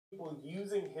people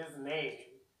using his name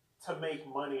to make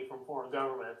money from foreign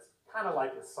governments, kind of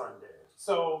like his son did.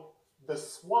 So the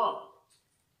swamp,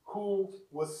 who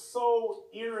was so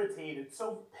irritated,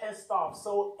 so pissed off,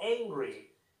 so angry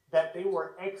that they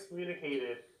were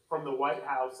excommunicated from the White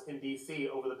House in DC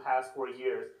over the past 4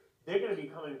 years, they're going to be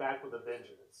coming back with a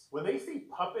vengeance. When they see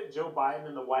puppet Joe Biden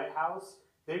in the White House,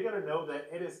 they're going to know that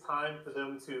it is time for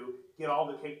them to get all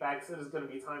the kickbacks. It is going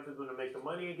to be time for them to make the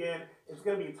money again. It's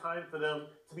going to be time for them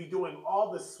to be doing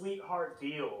all the sweetheart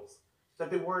deals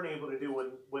that they weren't able to do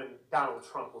when Donald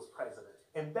Trump was president.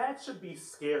 And that should be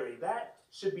scary. That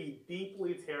should be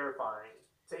deeply terrifying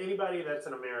to anybody that's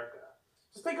in America.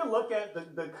 Just take a look at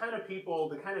the kind of people,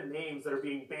 the kind of names that are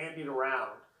being bandied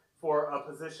around for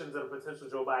positions in a potential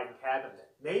Joe Biden cabinet.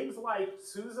 Names like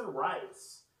Susan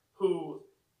Rice, who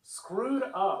screwed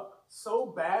up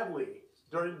so badly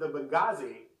during the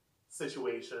Benghazi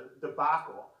situation,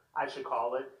 debacle, I should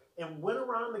call it, and went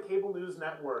around the cable news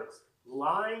networks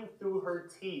lying through her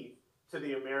teeth to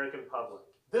the American public.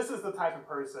 This is the type of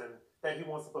person that he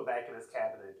wants to put back in his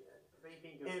cabinet again. They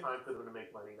think it's time for them to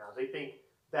make money now. They think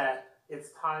that it's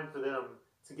time for them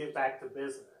to get back to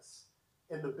business.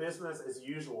 And the business as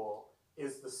usual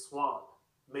is the swamp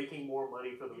making more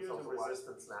money for themselves.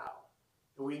 Resistance now.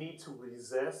 And we need to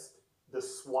resist the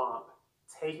swamp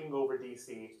taking over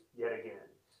DC yet again.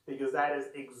 Because that is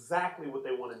exactly what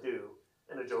they want to do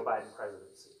in a Joe Biden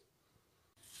presidency.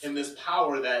 And this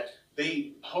power that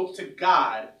they hope to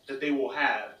God that they will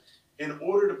have in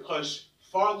order to push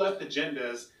far left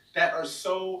agendas that are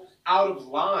so out of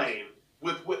line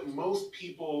with what most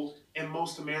people and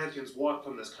most Americans want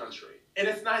from this country. And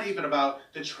it's not even about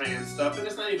the trans stuff, and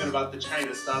it's not even about the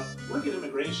China stuff. Look at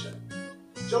immigration.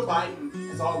 Joe Biden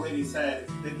has already said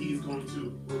that he's going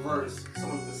to reverse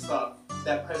some of the stuff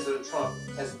that President Trump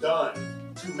has done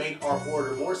to make our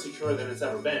border more secure than it's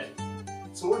ever been.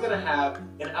 So we're going to have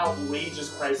an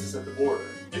outrageous crisis at the border.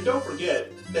 And don't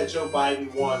forget that Joe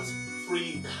Biden wants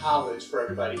free college for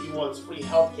everybody. He wants free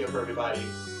healthcare for everybody.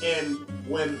 And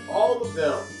when all of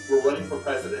them were running for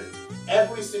president,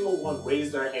 every single one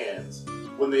raised their hands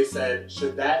when they said,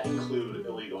 should that include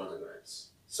illegal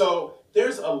immigrants? So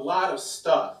there's a lot of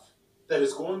stuff that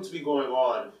is going to be going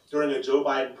on during a Joe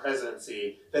Biden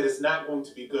presidency that is not going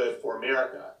to be good for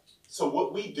America. So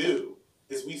what we do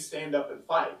is we stand up and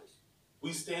fight.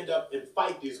 We stand up and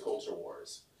fight these culture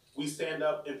wars. We stand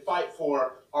up and fight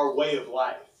for our way of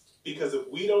life. Because if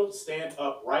we don't stand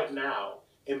up right now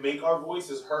and make our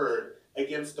voices heard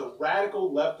against the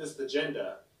radical leftist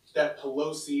agenda that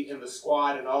Pelosi and the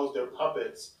squad and all of their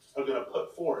puppets are going to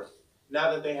put forth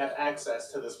now that they have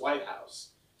access to this White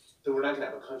House, then we're not going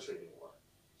to have a country anymore.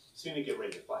 So you need to get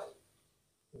ready to fight.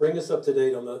 Bring us up to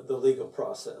date on the legal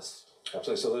process.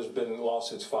 Absolutely. So there's been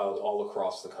lawsuits filed all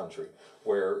across the country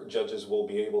where judges will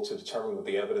be able to determine with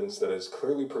the evidence that is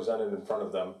clearly presented in front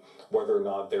of them whether or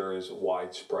not there is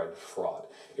widespread fraud.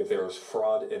 If there is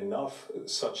fraud enough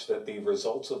such that the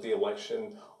results of the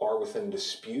election are within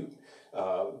dispute,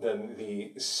 then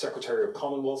the Secretary of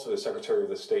Commonwealth or the Secretary of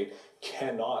the State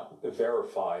cannot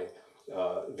verify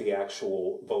the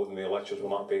actual vote, and the electors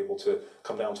will not be able to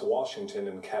come down to Washington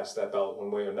and cast that ballot one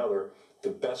way or another.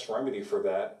 The best remedy for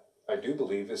that, I do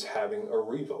believe, is having a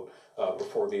revote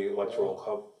before the electoral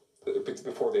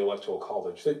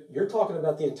college. So you're talking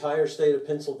about the entire state of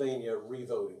Pennsylvania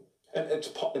revoting, and it's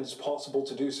possible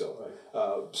to do so.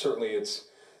 Right. Certainly, it's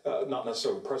not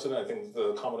necessarily the president. I think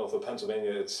the Commonwealth of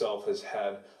Pennsylvania itself has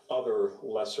had other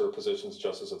lesser positions,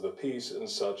 justice of the peace and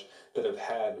such, that have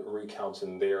had recounts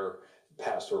in their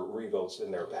past or revotes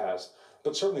in their past.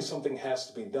 But certainly something has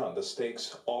to be done. The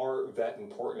stakes are that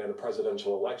important in a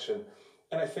presidential election.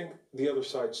 And I think the other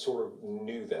side sort of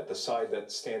knew that. The side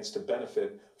that stands to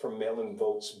benefit from mail-in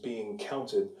votes being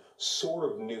counted sort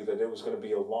of knew that it was going to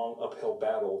be a long uphill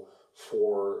battle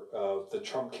for the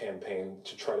Trump campaign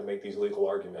to try to make these legal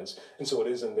arguments. And so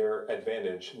it is in their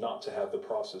advantage not to have the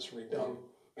process redone.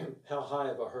 How high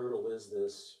of a hurdle is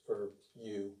this for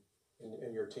you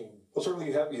and your team? Well, certainly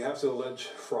you have to allege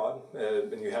fraud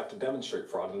and you have to demonstrate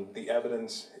fraud, and the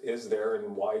evidence is there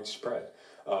and widespread.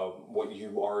 What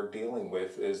you are dealing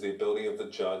with is the ability of the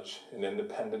judge, an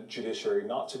independent judiciary,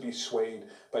 not to be swayed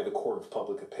by the court of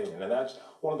public opinion. And that's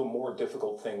one of the more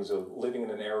difficult things of living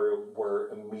in an area where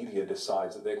a media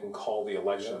decides that they can call the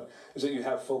election, is that you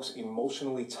have folks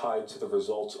emotionally tied to the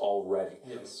results already.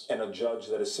 Yes. And a judge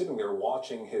that is sitting there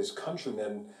watching his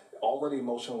countrymen already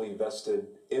emotionally vested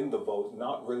in the vote,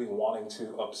 not really wanting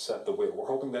to upset the wheel. We're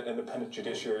hoping that independent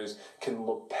judiciaries can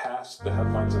look past the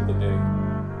headlines of the day